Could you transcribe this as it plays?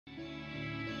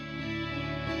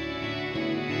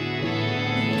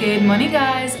Good morning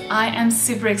guys, I am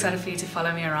super excited for you to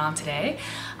follow me around today.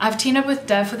 I've teamed up with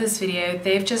Dove for this video.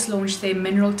 They've just launched their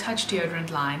Mineral Touch deodorant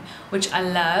line, which I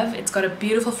love. It's got a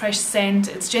beautiful fresh scent,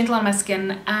 it's gentle on my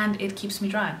skin, and it keeps me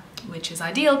dry, which is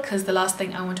ideal because the last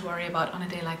thing I want to worry about on a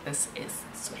day like this is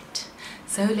sweat.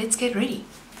 So let's get ready.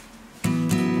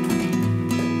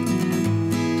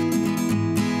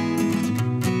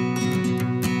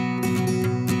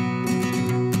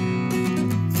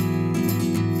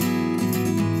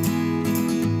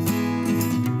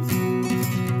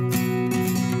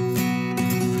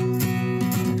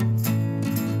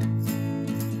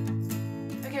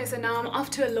 So now I'm off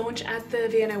to a launch at the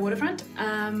Vienna waterfront.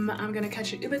 I'm gonna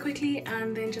catch an Uber quickly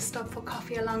and then just stop for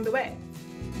coffee along the way.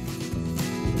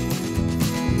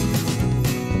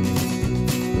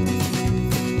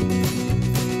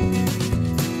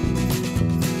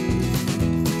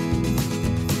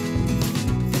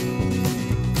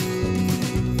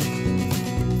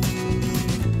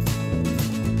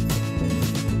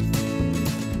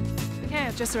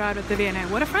 Just arrived at the Vienna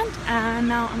waterfront and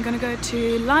now I'm gonna go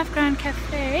to Life Grand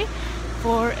Cafe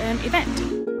for an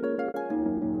event.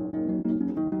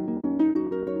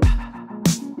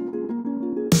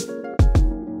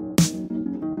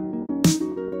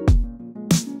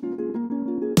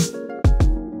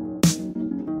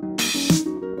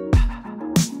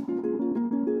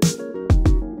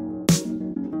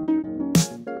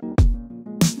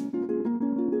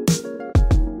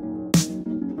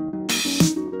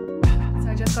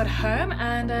 Got home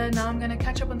and now I'm gonna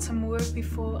catch up on some work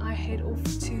before I head off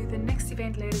to the next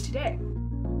event later today.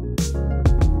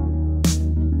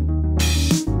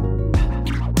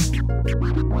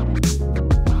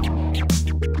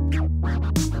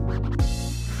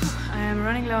 I am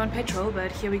running low on petrol,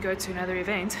 but here we go to another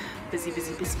event. Busy,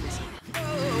 busy, busy, busy.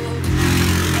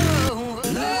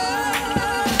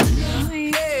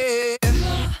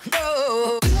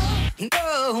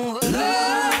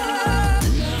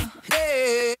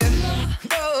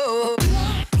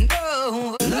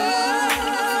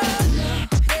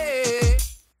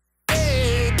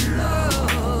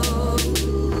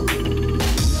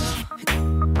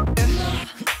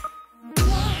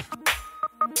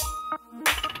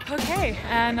 Okay,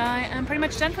 and I am pretty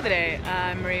much done for the day.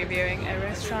 I'm reviewing a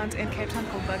restaurant in Cape Town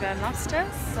called Burger and Lobster.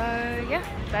 So yeah,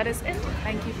 that is it.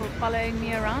 Thank you for following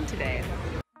me around today.